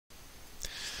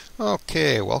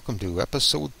Okay, welcome to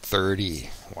episode 30.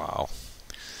 Wow.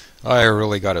 I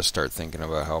really got to start thinking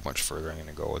about how much further I'm going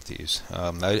to go with these.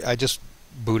 I just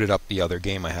booted up the other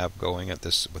game I have going at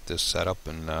this with this setup,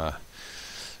 and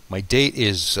my date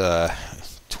is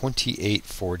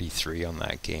 2843 on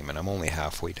that game, and I'm only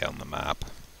halfway down the map.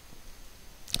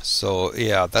 So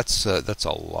yeah, that's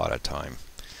a lot of time.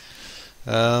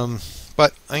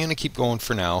 But I'm going to keep going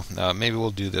for now. Maybe we'll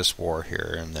do this war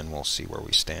here, and then we'll see where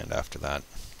we stand after that.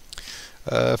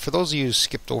 For those of you who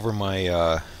skipped over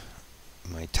my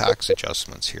my tax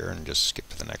adjustments here and just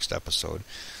skipped to the next episode,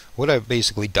 what I've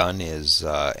basically done is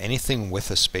anything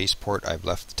with a spaceport, I've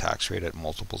left the tax rate at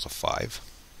multiples of 5.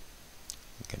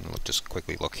 You can just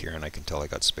quickly look here, and I can tell I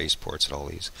got spaceports at all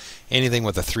these. Anything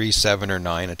with a 3, 7, or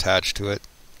 9 attached to it,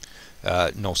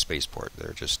 no spaceport.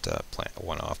 They're just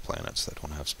one-off planets that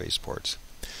don't have spaceports.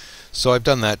 So I've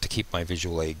done that to keep my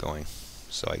visual aid going.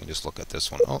 So I can just look at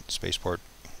this one. Oh, spaceport.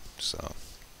 So,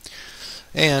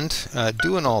 and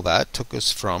doing all that took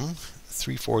us from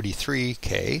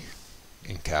 343k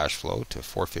in cash flow to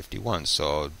 451.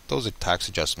 So those tax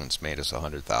adjustments made us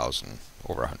 100,000,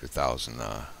 over 100,000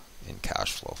 in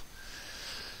cash flow.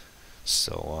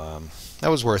 So that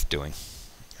was worth doing.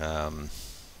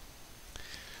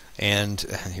 And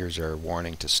here's our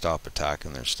warning to stop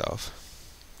attacking their stuff.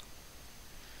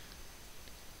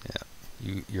 Yeah,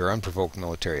 your unprovoked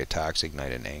military attacks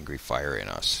ignite an angry fire in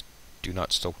us. Do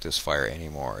not stoke this fire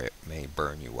anymore. It may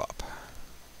burn you up.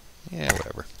 Yeah,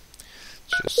 whatever.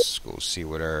 Let's just go see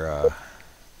what our...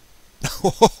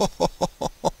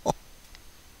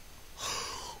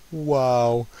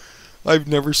 Wow. I've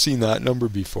never seen that number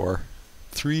before.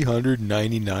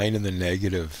 399 in the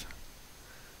negative.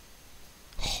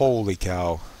 Holy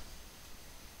cow.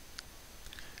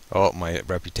 Oh, my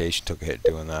reputation took a hit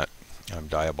doing that. I'm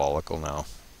diabolical now.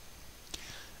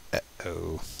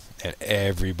 Uh-oh. And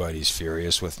everybody's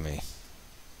furious with me.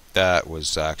 That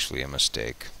was actually a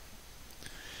mistake.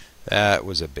 That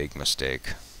was a big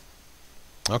mistake.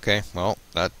 Okay, well,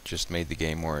 that just made the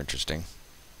game more interesting.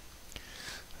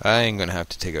 I ain't gonna have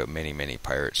to take out many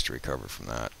pirates to recover from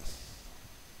that.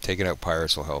 Taking out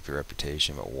pirates will help your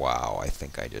reputation, but wow, I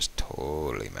think I just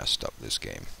totally messed up this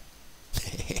game.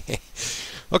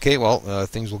 Okay, well,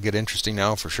 things will get interesting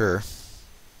now for sure.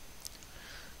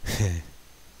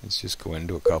 Let's just go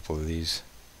into a couple of these.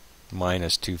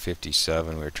 Minus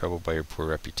 257. We were troubled by your poor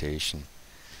reputation.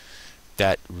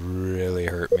 That really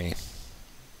hurt me.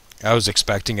 I was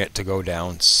expecting it to go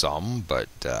down some, but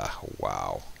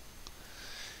wow.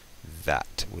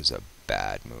 That was a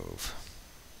bad move.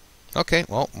 Okay,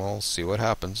 well, we'll see what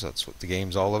happens. That's what the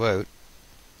game's all about.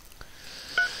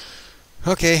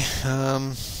 Okay,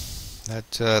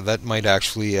 that might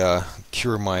actually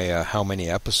cure my how many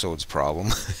episodes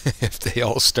problem. If they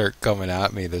all start coming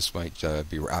at me, this might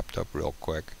be wrapped up real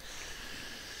quick.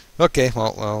 Okay,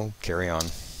 well, I'll carry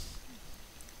on.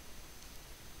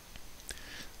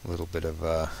 A little bit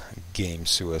of game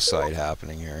suicide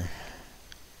happening here.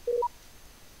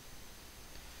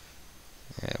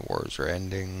 Yeah, wars are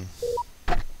ending.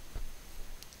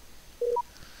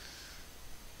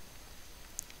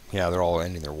 Yeah, they're all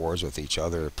ending their wars with each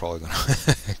other. They're probably going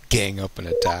to gang up and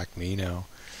attack me now.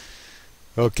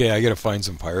 Okay, I got to find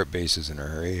some pirate bases in a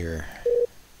hurry here.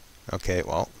 Okay,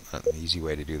 well, an easy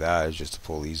way to do that is just to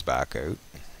pull these back out.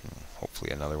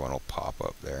 Hopefully another one will pop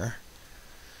up there.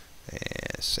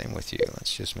 And same with you.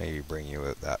 Let's just maybe bring you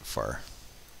out that far.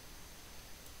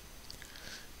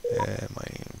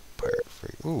 Mining pirate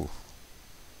free. Ooh.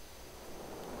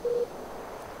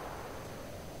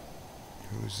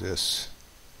 Who's this?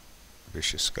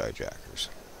 Vicious skyjackers.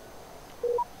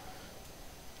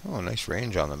 Oh, nice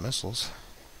range on the missiles.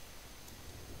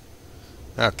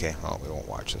 Okay, well, we won't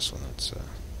watch this one. It's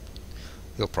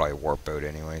he'll probably warp out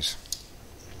anyways.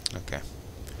 Okay.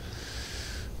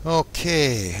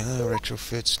 Okay,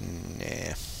 retrofits.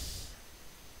 Nah.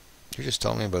 You're just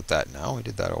telling me about that now? We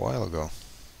did that a while ago.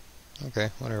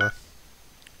 Okay, whatever.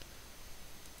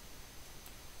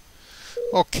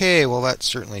 Okay, well, that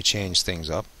certainly changed things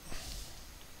up.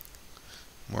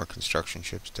 More construction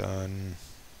ships done.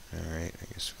 Alright, I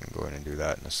guess we can go ahead and do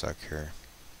that in a sec here.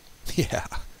 Yeah.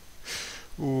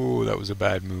 Ooh, that was a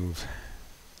bad move.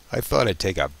 I thought I'd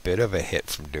take a bit of a hit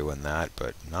from doing that,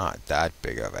 but not that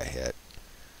big of a hit.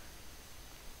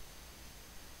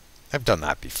 I've done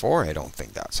that before. I don't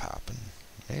think that's happened.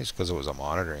 Maybe it's because it was a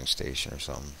monitoring station or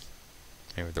something.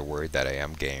 Maybe they're worried that I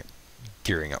am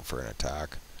gearing up for an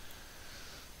attack.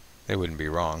 They wouldn't be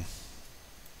wrong.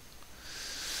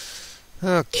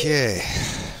 Okay.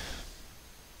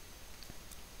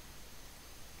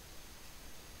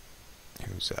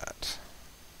 Who's that?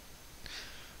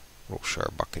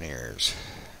 Roshar Buccaneers.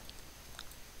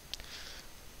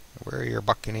 Where are your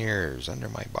Buccaneers? Under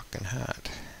my bucking hat.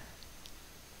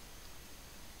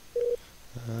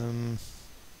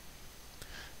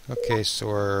 Okay, so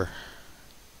I'm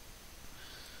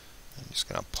just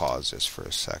going to pause this for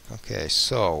a sec. Okay,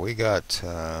 so we got,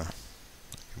 I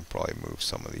can probably move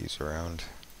some of these around.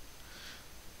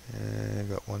 And I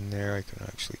got one there. I can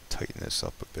actually tighten this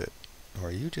up a bit. Or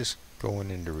are you just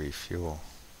going into refuel?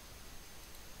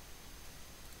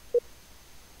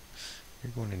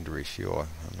 You're going into refuel.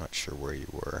 I'm not sure where you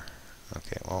were.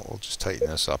 Okay, well, we'll just tighten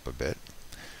this up a bit.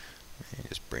 And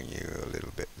just bring you a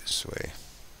little bit this way.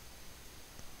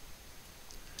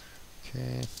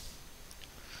 Okay.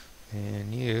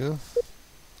 And you,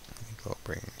 I think I'll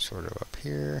bring sort of up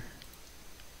here.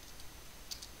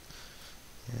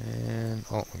 And,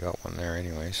 oh, we got one there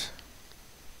anyways.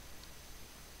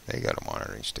 They got a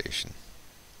monitoring station.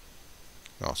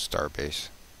 Well, Starbase.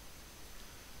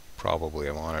 Probably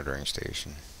a monitoring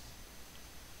station.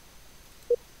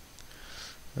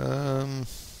 Okay,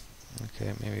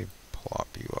 maybe plop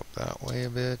you up that way a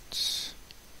bit.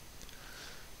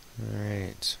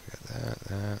 Alright, so we got that,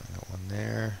 we got one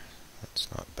there. That's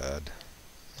not bad.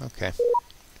 Okay.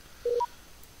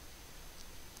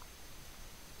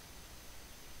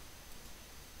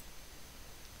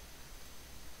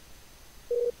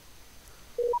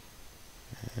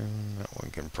 And that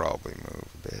one can probably move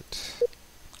a bit.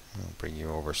 I'll bring you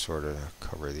over sort of to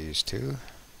cover these two.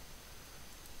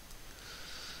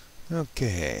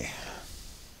 Okay.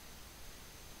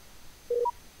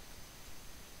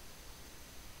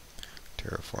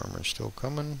 Terraformer's still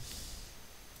coming.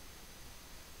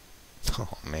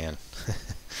 Oh man.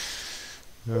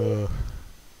 Yeah,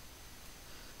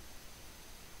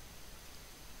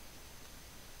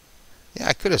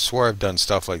 I could have swore I've done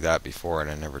stuff like that before and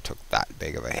I never took that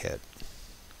big of a hit.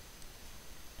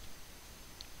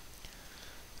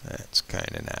 That's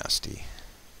kind of nasty.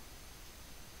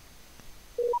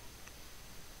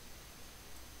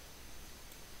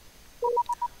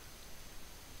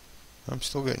 I'm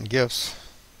still getting gifts.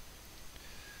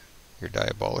 You're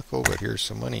diabolical, but here's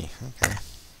some money. Okay.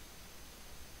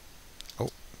 Oh,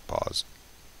 pause.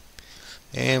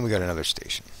 And we got another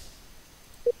station.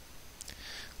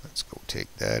 Let's go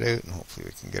take that out, and hopefully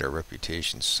we can get our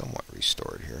reputation somewhat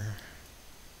restored here.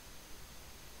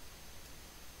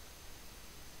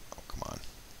 Oh, come on.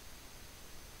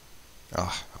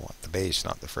 Oh, I want the base,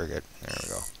 not the frigate. There we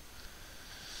go.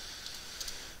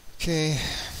 Okay.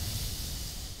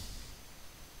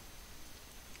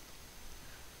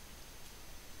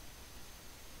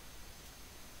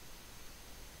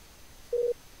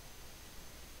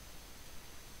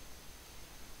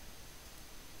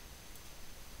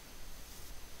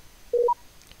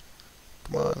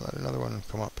 Come on, let another one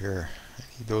come up here. I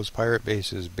need those pirate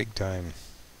bases big time.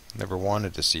 Never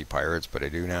wanted to see pirates, but I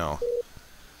do now.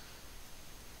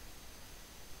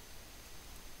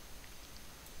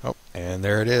 Oh, and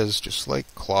there it is, just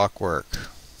like clockwork.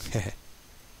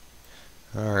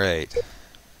 Alright.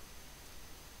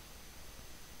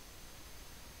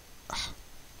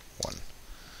 One.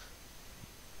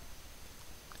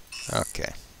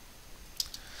 Okay.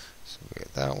 So we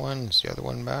get that one. Is the other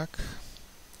one back?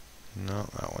 No,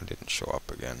 that one didn't show up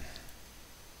again.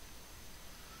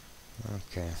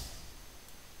 Okay.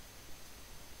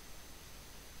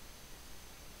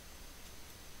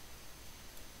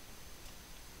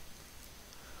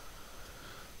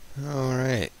 All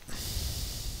right.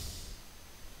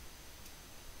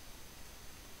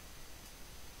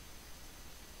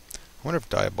 I wonder if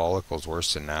Diabolical is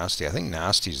worse than Nasty. I think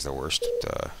Nasty is the worst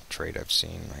trait I've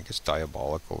seen. I guess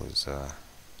Diabolical is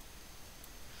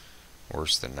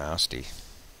worse than Nasty.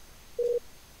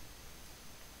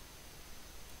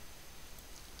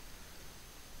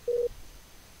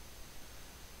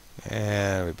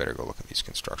 And we better go look at these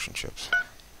construction ships.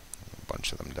 A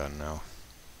bunch of them done now.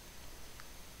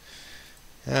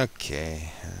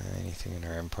 Okay, anything in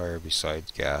our empire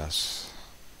besides gas?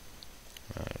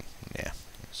 Yeah,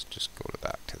 let's just go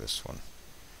back to this one.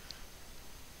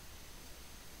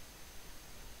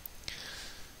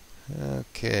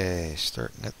 Okay,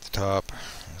 starting at the top.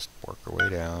 Let's work our way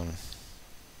down.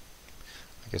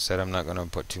 Like I said, I'm not going to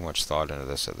put too much thought into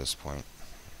this at this point.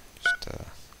 Just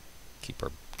keep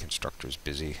our constructors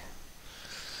busy,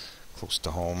 close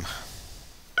to home.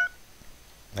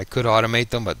 I could automate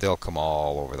them, but they'll come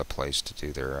all over the place to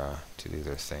do their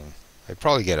thing. I'd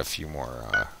probably get a few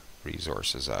more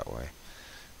resources that way.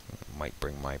 Might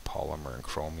bring my polymer and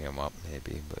chromium up,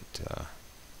 maybe, but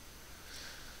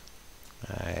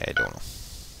I don't know.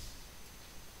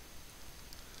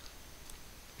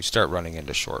 If we start running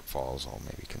into shortfalls, I'll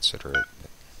maybe consider it. But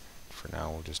for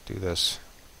now we'll just do this.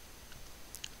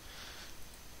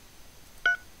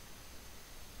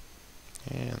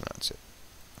 And that's it.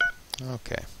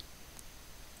 Okay.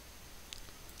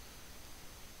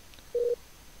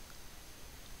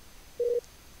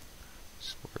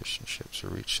 Exploration ships are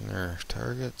reaching their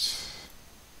targets.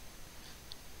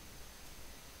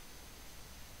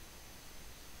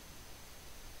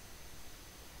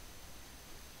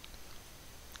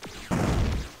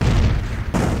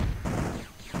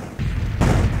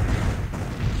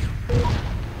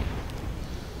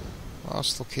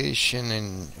 Lost location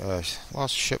in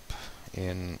lost ship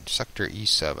in sector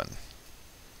E7. And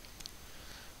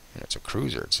it's a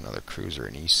cruiser. It's another cruiser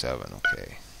in E7.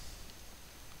 Okay.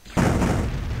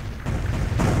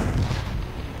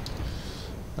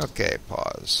 Okay,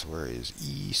 pause. Where is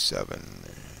E7?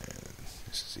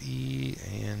 This is E,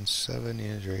 and 7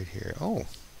 is right here. Oh,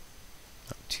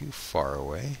 not too far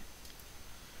away.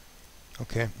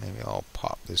 Okay, maybe I'll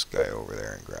pop this guy over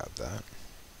there and grab that.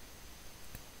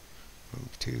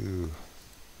 Move to.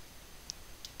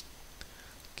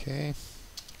 Okay.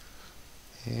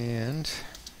 And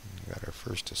we got our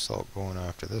first assault going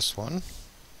after this one.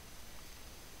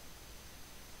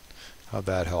 How'd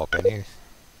that help any?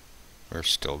 We're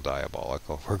still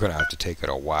diabolical. We're going to have to take out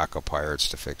a whack of pirates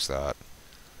to fix that.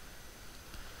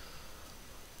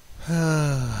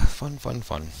 Fun, fun,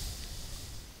 fun.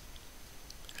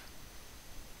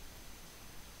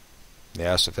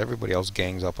 Yes, if everybody else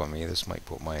gangs up on me, this might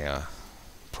put my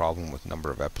problem with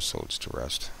number of episodes to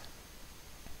rest.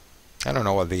 I don't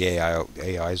know whether the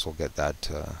AIs will get that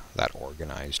that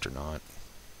organized or not.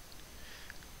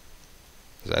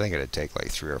 Because I think it'd take like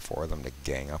 3 or 4 of them to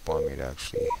gang up on me to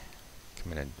actually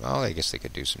come in and... Well, I guess they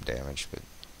could do some damage, but...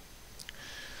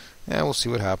 Yeah, we'll see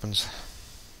what happens.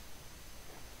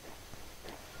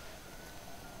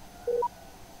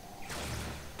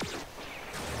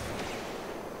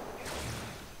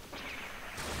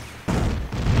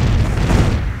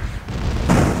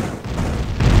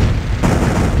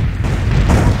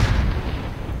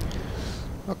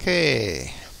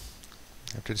 Okay.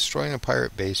 After destroying a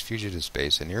pirate base, fugitive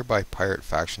base, a nearby pirate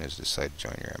faction has decided to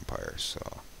join your empire, so...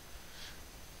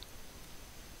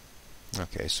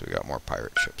 Okay, so we got more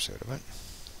pirate ships out of it.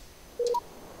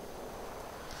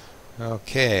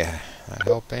 Okay, that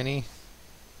help any?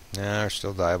 Nah, they're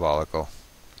still diabolical.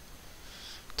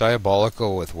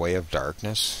 Diabolical with Way of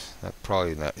Darkness? That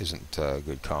probably isn't a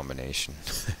good combination.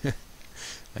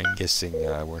 I'm guessing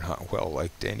we're not well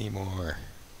liked anymore.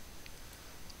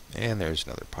 And there's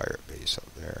another pirate base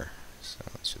up there. So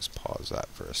let's just pause that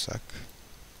for a sec.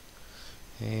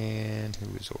 And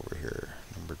who is over here?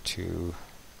 Number 2.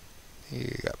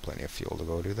 You got plenty of fuel to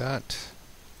go do that.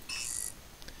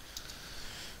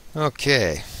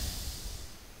 Okay.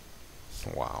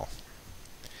 Wow.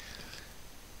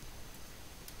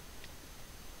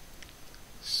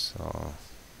 So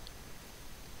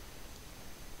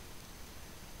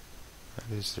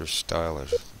that is their style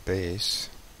of base.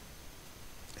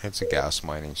 It's a gas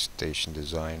mining station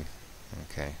design.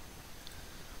 Okay.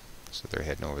 So they're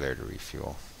heading over there to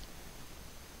refuel.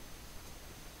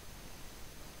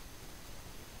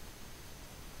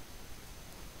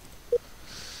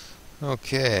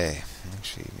 Okay.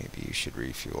 Actually, maybe you should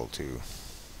refuel too.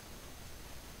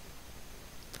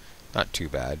 Not too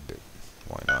bad, but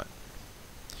why not?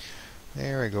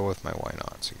 There I go with my why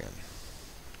nots again.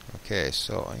 Okay,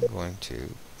 so I'm going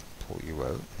to pull you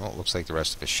out. Well, it looks like the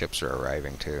rest of the ships are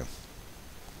arriving too.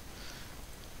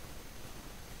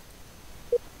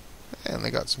 And they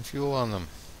got some fuel on them.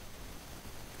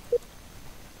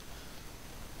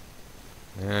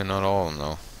 Yeah, not all of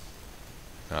them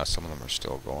though. Some of them are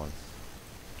still going.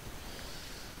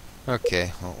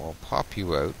 Okay, well, we'll pop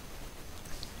you out.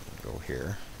 Go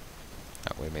here.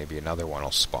 That way maybe another one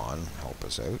will spawn, help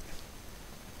us out.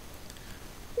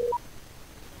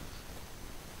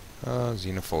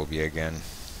 Xenophobia again.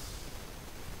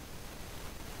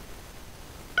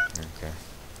 Okay.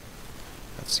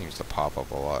 That seems to pop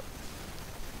up a lot.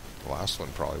 The last one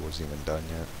probably wasn't even done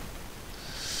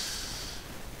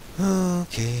yet.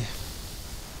 Okay.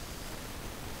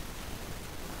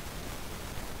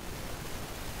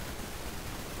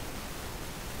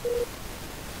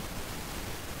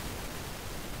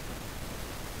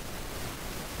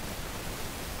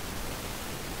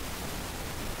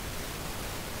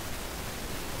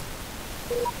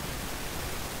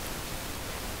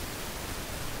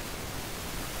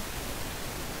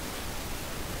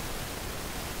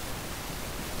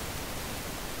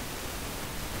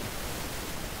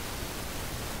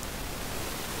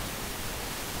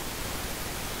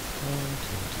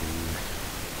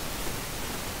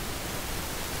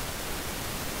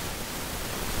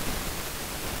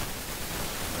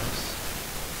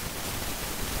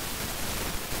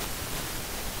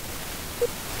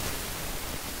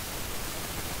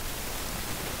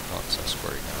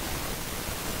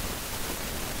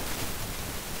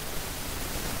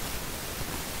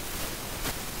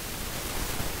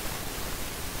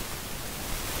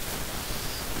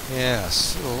 Yeah,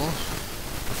 so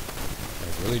I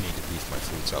really need to beef my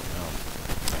fleets up now.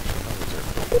 Actually, no, those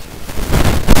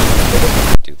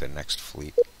are do the next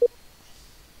fleet.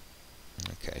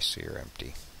 Okay, so you're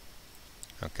empty.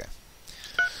 Okay.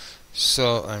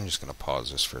 So I'm just going to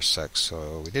pause this for a sec.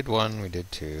 So we did 1, we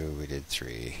did 2, we did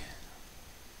 3.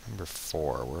 Number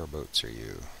 4, whereabouts are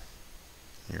you?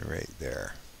 You're right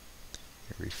there.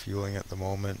 You're refueling at the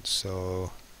moment,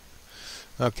 so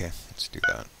okay, let's do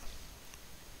that.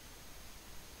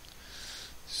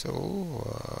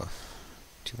 So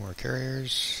 2 more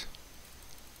carriers,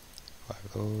 5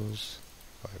 of those,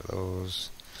 5 of those,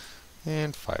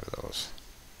 and 5 of those.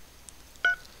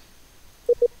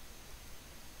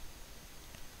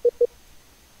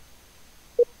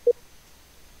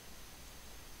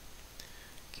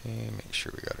 Okay, make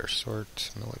sure we got our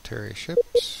sort military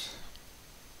ships.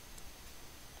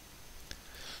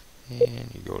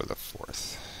 And you go to the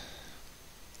 4th.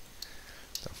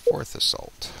 The 4th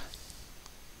assault.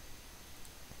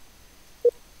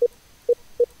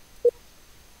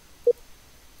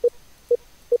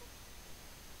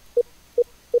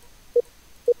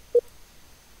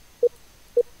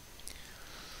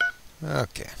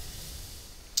 Okay.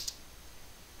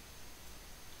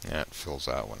 That fills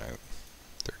that one out.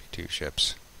 32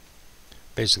 ships.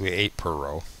 Basically 8 per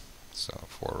row. So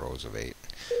 4 rows of 8.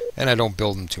 And I don't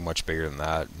build them too much bigger than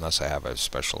that unless I have a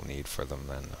special need for them,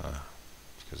 then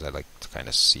because I like to kind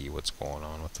of see what's going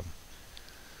on with them.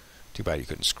 Too bad you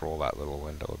couldn't scroll that little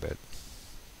window a bit.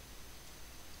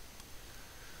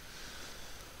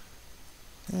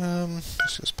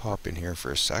 Let's just pop in here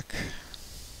for a sec.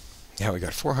 Yeah, we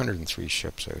got 403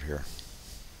 ships out here.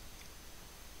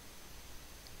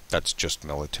 That's just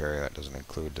military. That doesn't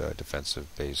include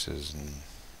defensive bases and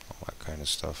all that kind of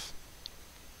stuff.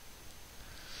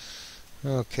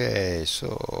 Okay,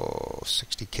 so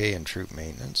 60k in troop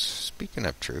maintenance. Speaking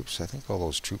of troops, I think all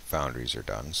those troop foundries are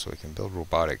done, so we can build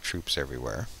robotic troops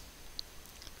everywhere.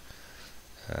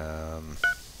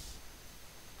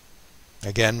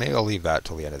 Again, maybe I'll leave that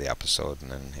till the end of the episode,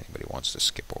 and then anybody wants to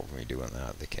skip over me doing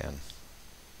that, they can.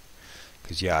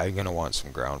 Because yeah, I'm going to want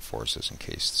some ground forces in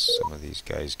case some of these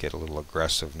guys get a little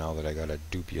aggressive now that I got a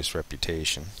dubious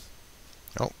reputation.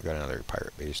 Oh, we got another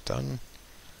pirate base done.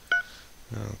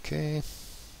 Okay.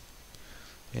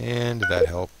 And did that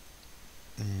help?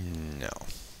 No.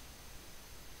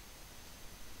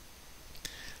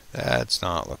 That's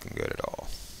not looking good at all.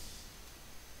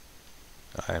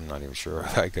 I'm not even sure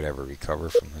if I could ever recover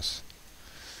from this.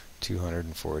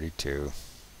 242.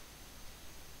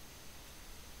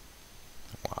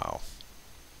 Wow.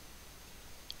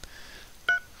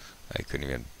 I couldn't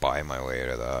even buy my way out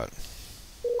of that.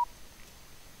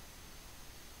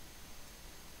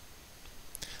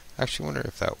 Actually, wonder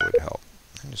if that would help.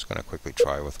 I'm just going to quickly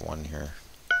try with one here.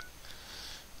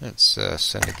 Let's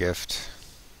send a gift.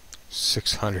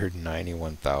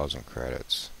 691,000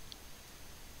 credits.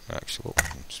 Actually, well,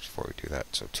 just before we do that,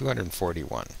 so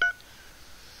 241.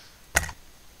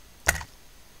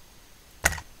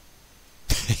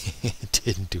 It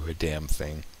didn't do a damn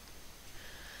thing.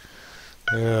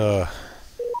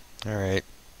 Alright.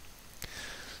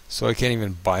 So I can't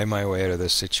even buy my way out of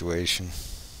this situation.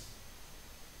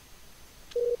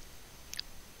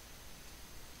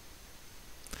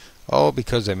 All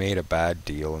because I made a bad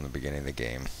deal in the beginning of the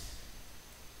game.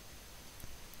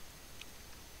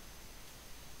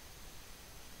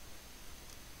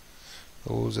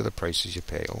 Those are the prices you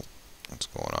pay. Oh, what's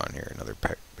going on here? Another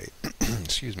pirate base.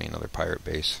 Excuse me, another pirate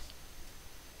base.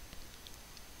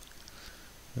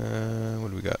 What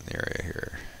do we got in the area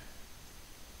here?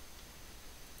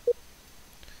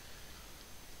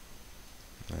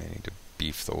 I need to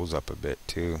beef those up a bit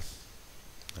too.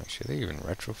 Actually, are they even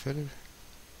retrofitted?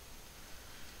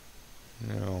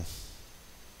 No.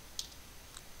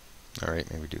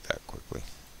 Alright, maybe do that quickly.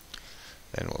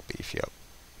 Then we'll beef you up.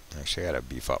 Actually, I gotta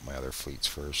beef up my other fleets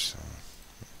first, so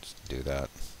let's do that.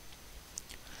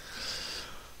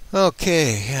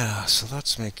 Okay, yeah, so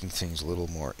that's making things a little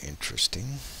more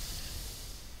interesting.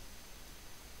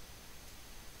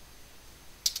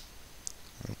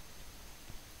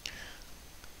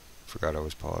 Forgot I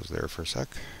was paused there for a sec.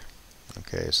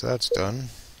 Okay, so that's done.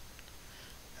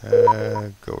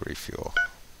 Go refuel.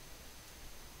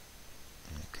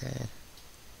 Okay.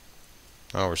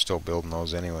 Oh, we're still building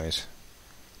those anyways.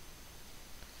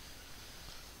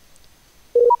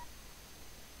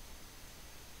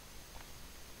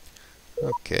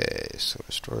 Okay, so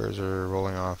destroyers are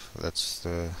rolling off. That's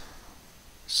the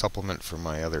supplement for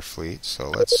my other fleet. So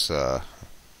let's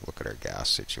look at our gas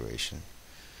situation.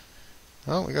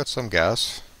 Oh, we got some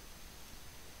gas.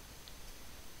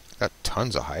 Got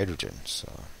tons of hydrogen,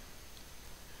 so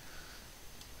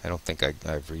I don't think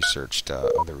I've researched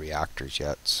other reactors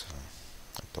yet, so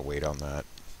I have to wait on that.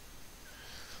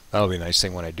 That'll be a nice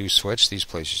thing when I do switch. These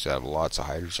places should have lots of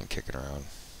hydrogen kicking around.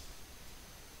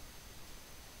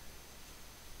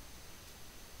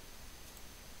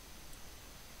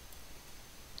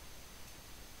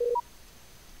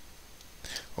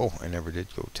 Oh, I never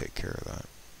did go take care of that.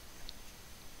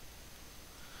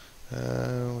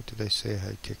 What did I say I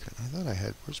had kicking? I thought I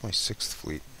had. Where's my 6th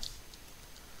fleet?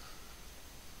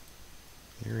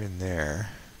 You're in there.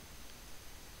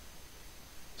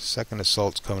 2nd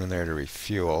assault's coming in there to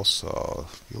refuel, so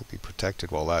you'll be protected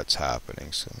while that's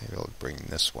happening. So maybe I'll bring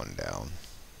this one down.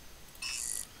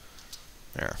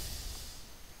 There.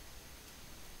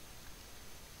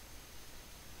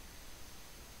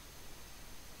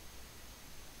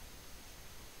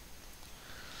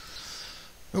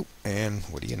 Oh, and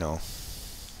what do you know?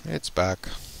 It's back.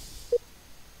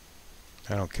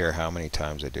 I don't care how many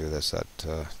times I do this, that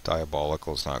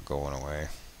diabolical's not going away.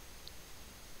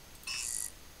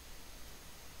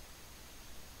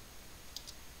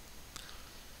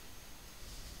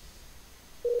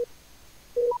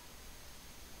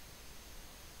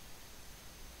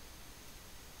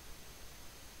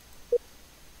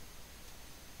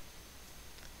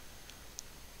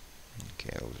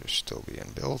 Okay, those are still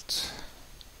being built.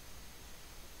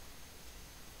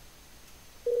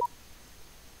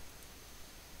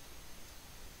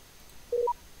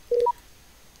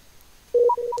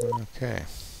 Okay.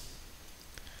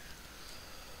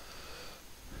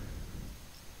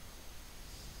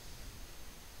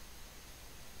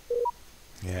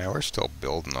 Yeah, we're still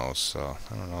building those, so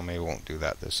I don't know, maybe we won't do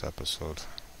that this episode.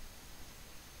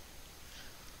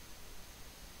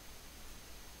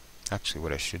 Actually,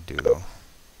 what I should do, though,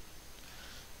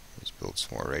 is build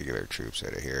some more regular troops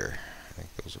out of here. I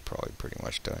think those are probably pretty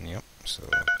much done, yep. So,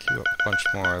 queue up a bunch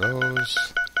more of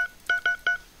those.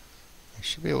 I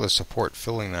should be able to support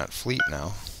filling that fleet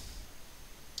now.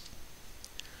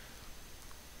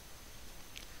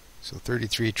 So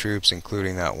 33 troops,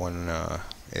 including that one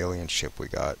alien ship we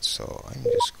got. So I'm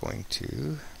just going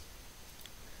to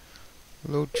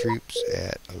load troops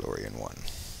at Alorian 1.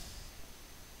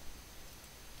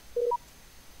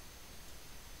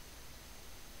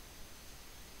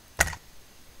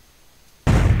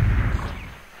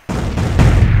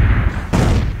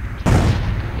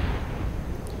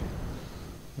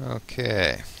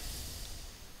 Okay.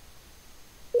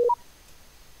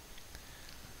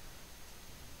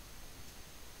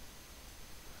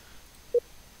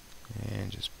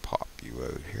 And just pop you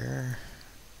out here.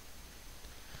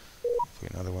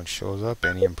 Hopefully another one shows up.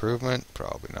 Any improvement?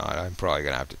 Probably not. I'm probably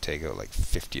going to have to take out like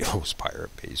 50 of those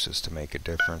pirate bases to make a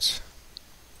difference.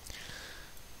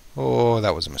 Oh,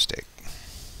 that was a mistake.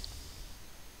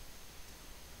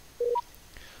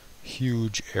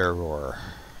 Huge error.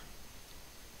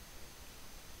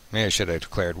 Maybe I should have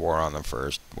declared war on them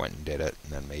first, went and did it,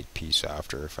 and then made peace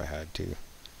after if I had to.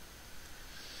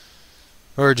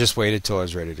 Or just waited till I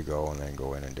was ready to go and then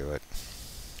go in and do it.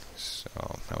 So,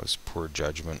 that was poor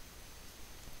judgment.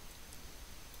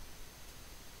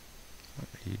 What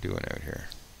are you doing out here?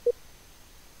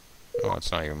 Oh, it's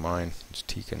not even mine. It's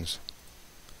Tekin's.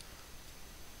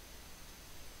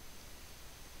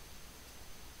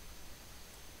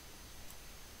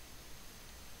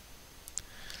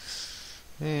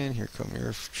 And here come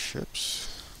your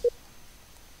ships.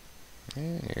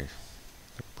 And here,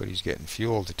 everybody's getting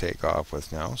fuel to take off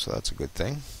with now, so that's a good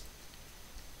thing.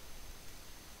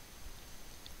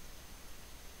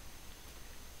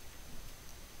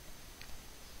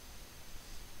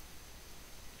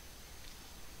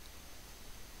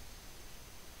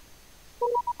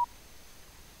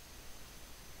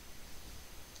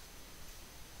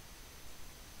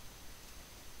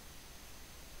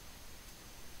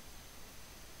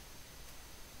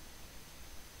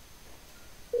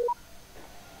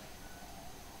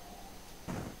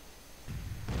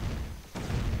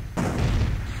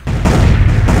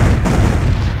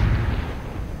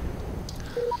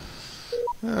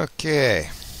 Okay.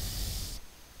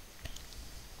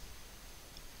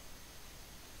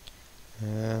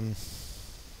 Bring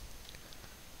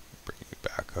you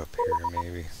back up here,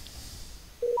 maybe.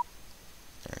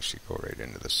 Actually, go right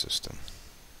into the system.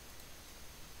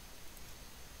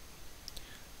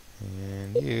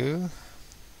 And you,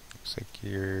 looks like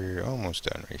you're almost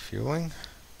done refueling.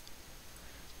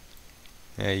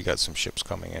 Yeah, you got some ships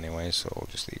coming anyway, so we'll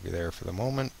just leave you there for the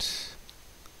moment.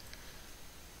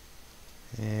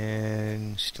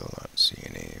 And still not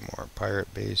seeing any more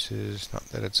pirate bases. Not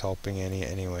that it's helping any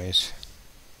anyways.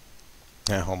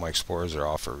 Yeah, all my explorers are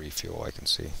off for refuel, I can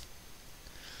see.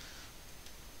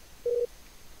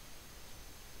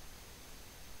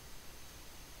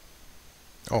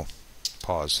 Oh,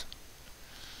 pause.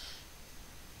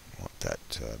 Want that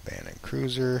abandoned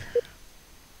cruiser.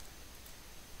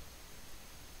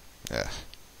 Yeah.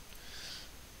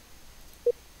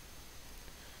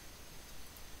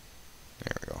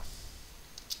 There we go.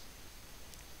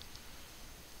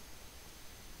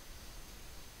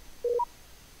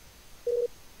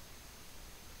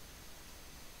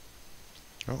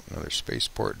 Oh, another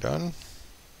spaceport done.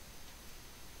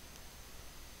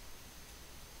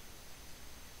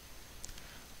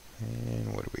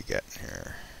 And what do we get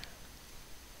here?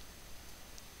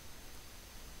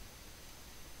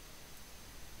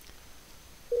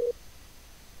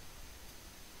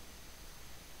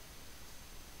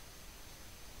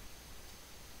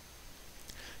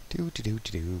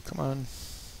 Come on.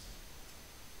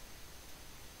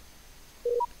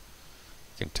 You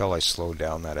can tell I slowed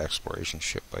down that exploration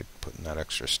ship by putting that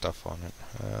extra stuff on it.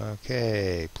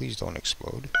 Okay, please don't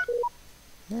explode.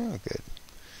 Oh, good.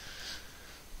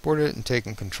 Boarded it and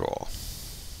taken control.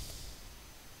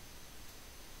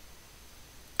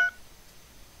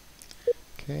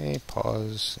 Okay,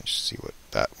 pause. Let's see what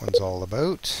that one's all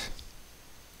about.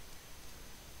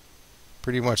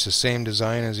 Pretty much the same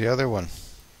design as the other one.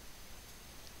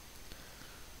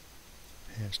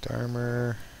 Enhanced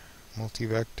armor,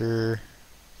 multi-vector,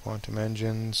 quantum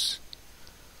engines.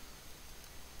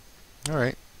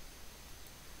 Alright.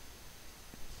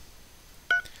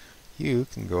 You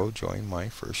can go join my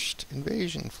first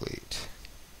invasion fleet.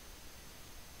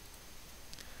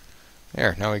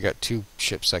 There, now we got 2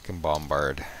 ships I can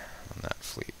bombard on that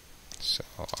fleet. So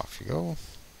off you go.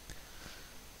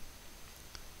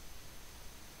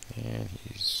 And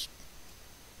he's...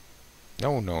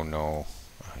 No.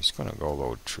 Oh, he's going to go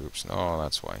load troops. No,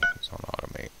 that's why. He's on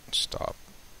automate. Stop.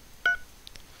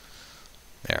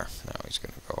 There, now he's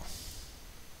going to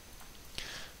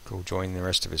go join the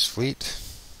rest of his fleet.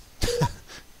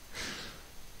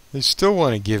 They still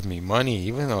want to give me money,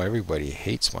 even though everybody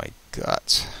hates my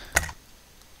guts.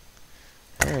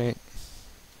 Alright.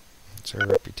 What's our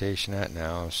reputation at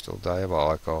now? Still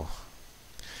diabolical.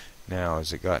 Now,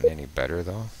 has it gotten any better,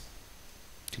 though?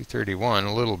 231,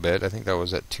 a little bit. I think that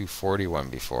was at 241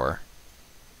 before.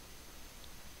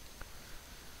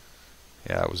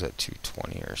 Yeah, it was at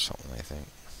 220 or something, I think.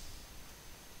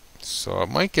 So it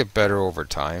might get better over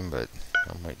time, but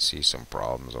I might see some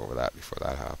problems over that before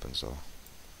that happens, though.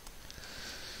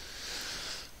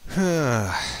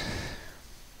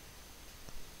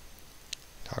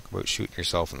 Talk about shooting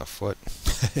yourself in the foot.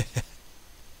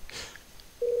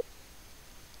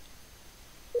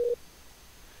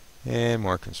 And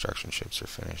more construction ships are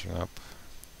finishing up.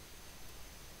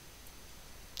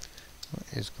 What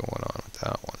is going on with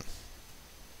that one?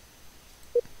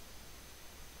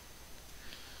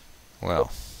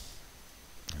 Well,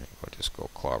 I think we'll just go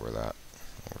clobber that.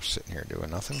 We're sitting here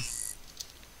doing nothing.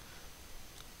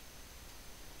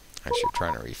 Actually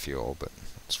trying to refuel, but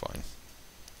it's fine.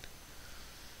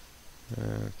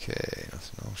 Okay,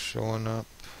 nothing else showing up.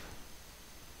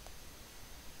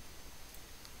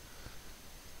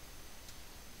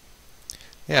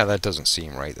 Yeah, that doesn't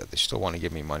seem right, that they still want to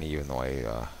give me money even though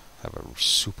I have a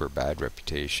super bad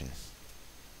reputation.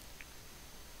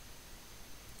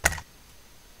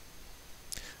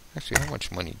 Actually, how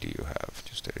much money do you have,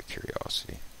 just out of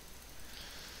curiosity?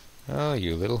 Oh,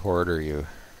 you little hoarder, you.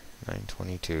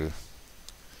 922.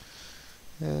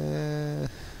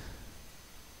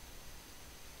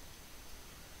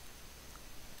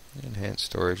 Enhanced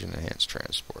storage and enhanced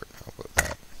transport. How about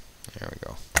that? There we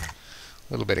go. A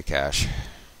little bit of cash.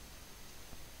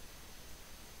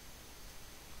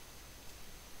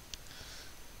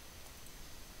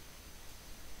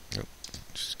 Nope.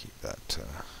 Just keep that.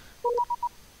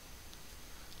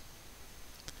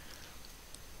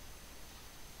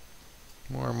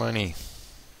 More money.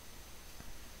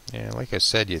 Yeah, like I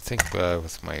said, you'd think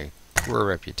with my poor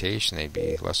reputation they'd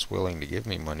be less willing to give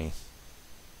me money.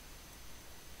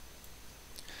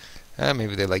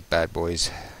 Maybe they like bad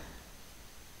boys.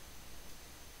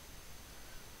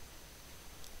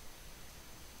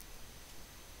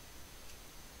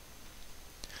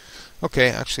 Okay,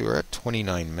 actually we're at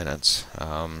 29 minutes.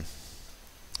 I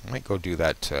might go do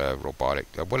that robotic.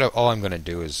 All I'm going to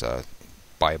do is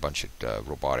buy a bunch of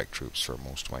robotic troops for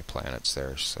most of my planets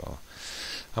there. So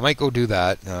I might go do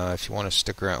that. If you want to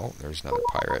stick around. Oh, there's another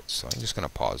pirate. So I'm just going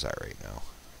to pause that right now.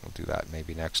 We'll do that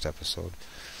maybe next episode.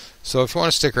 So if you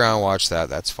want to stick around and watch that,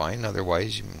 that's fine.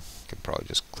 Otherwise, you can probably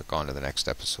just click on to the next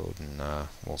episode and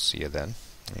we'll see you then.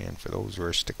 And for those who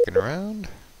are sticking around,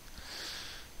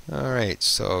 alright,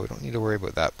 so we don't need to worry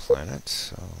about that planet.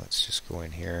 So let's just go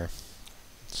in here.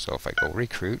 So if I go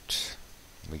recruit,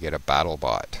 we get a battle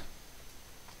bot.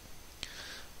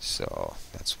 So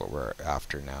that's what we're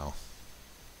after now.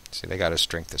 See, they got a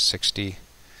strength of 60,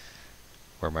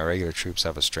 where my regular troops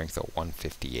have a strength of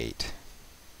 158.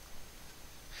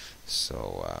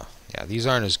 So yeah, these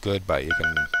aren't as good, but you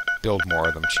can build more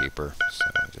of them cheaper. So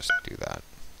just do that.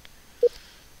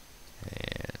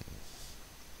 And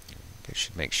I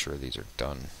should make sure these are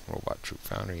done. Robot Troop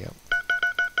Foundry, yep.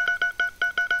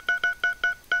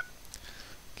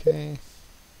 Okay.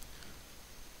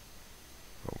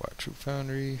 Robot Troop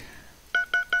Foundry.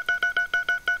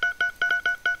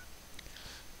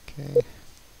 Okay.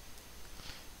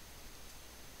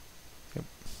 Yep.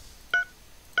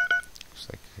 Looks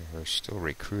like we're still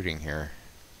recruiting here.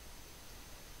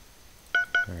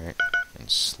 Alright.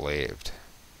 Enslaved.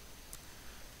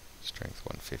 Strength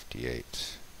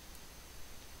 158.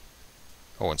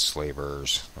 Oh,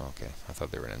 enslavers. Okay. I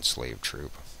thought they were an enslaved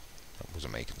troop. That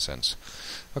wasn't making sense.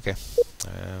 Okay.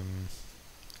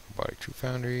 Robotic Troop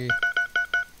Foundry.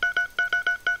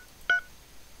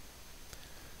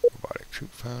 Robotic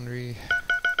Troop Foundry.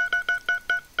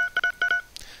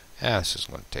 This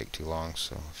isn't going to take too long,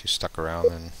 so if you stuck around,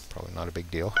 then probably not a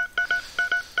big deal.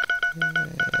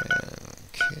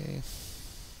 Okay.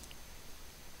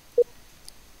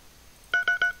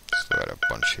 Still got a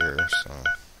bunch here, so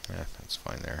yeah, that's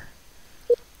fine there.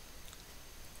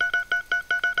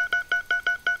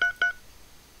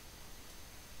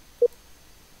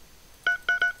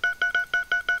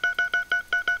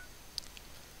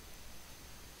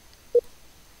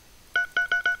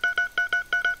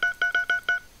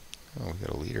 Oh, we got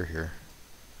a leader here.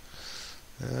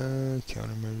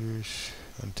 Countermeasures,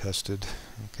 untested.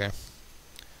 Okay.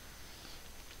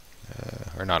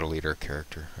 Or not a leader,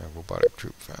 character. Robotic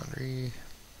Troop Foundry.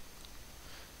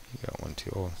 You got one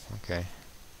too. Oh, okay.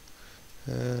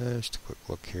 Just a quick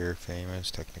look here. Famous,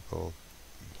 technical.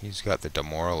 He's got the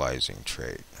demoralizing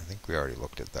trait. I think we already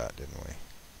looked at that, didn't we?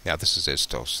 Yeah, this is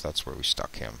Istos. That's where we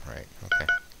stuck him, right? Okay.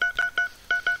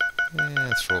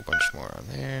 And throw a bunch more on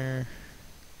there.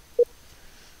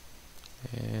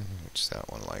 And what's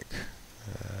that one like?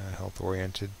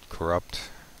 Health-oriented, corrupt.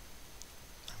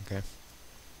 Okay.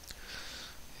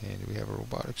 And do we have a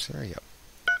robotics there? Yep.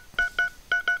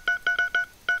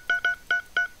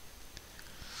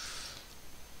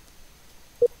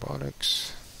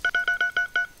 Robotics.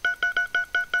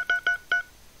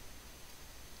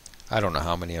 I don't know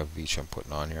how many of each I'm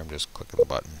putting on here. I'm just clicking the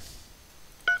button.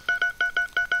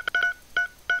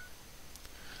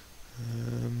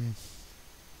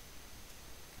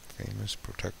 Famous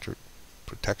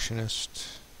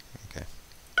protectionist. Okay.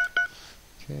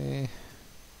 Okay.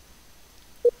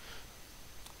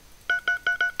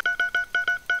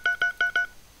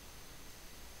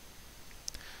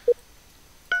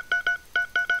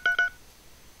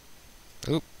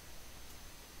 Oop.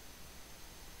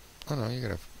 Oh no, you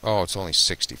gotta. Oh, it's only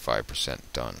 65%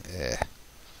 done.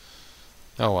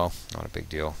 Oh well, not a big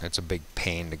deal. It's a big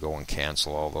pain to go and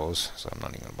cancel all those, so I'm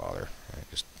not even gonna bother. I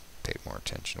just pay more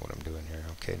attention to what I'm doing here.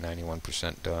 Okay,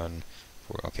 91% done.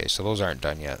 Okay, so those aren't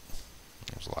done yet.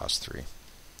 Those last three.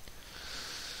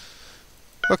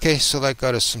 Okay, so that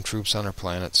got us some troops on our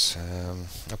planets.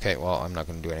 Okay, well, I'm not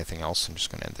going to do anything else. I'm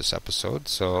just going to end this episode.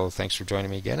 So thanks for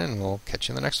joining me again, and we'll catch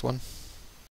you in the next one.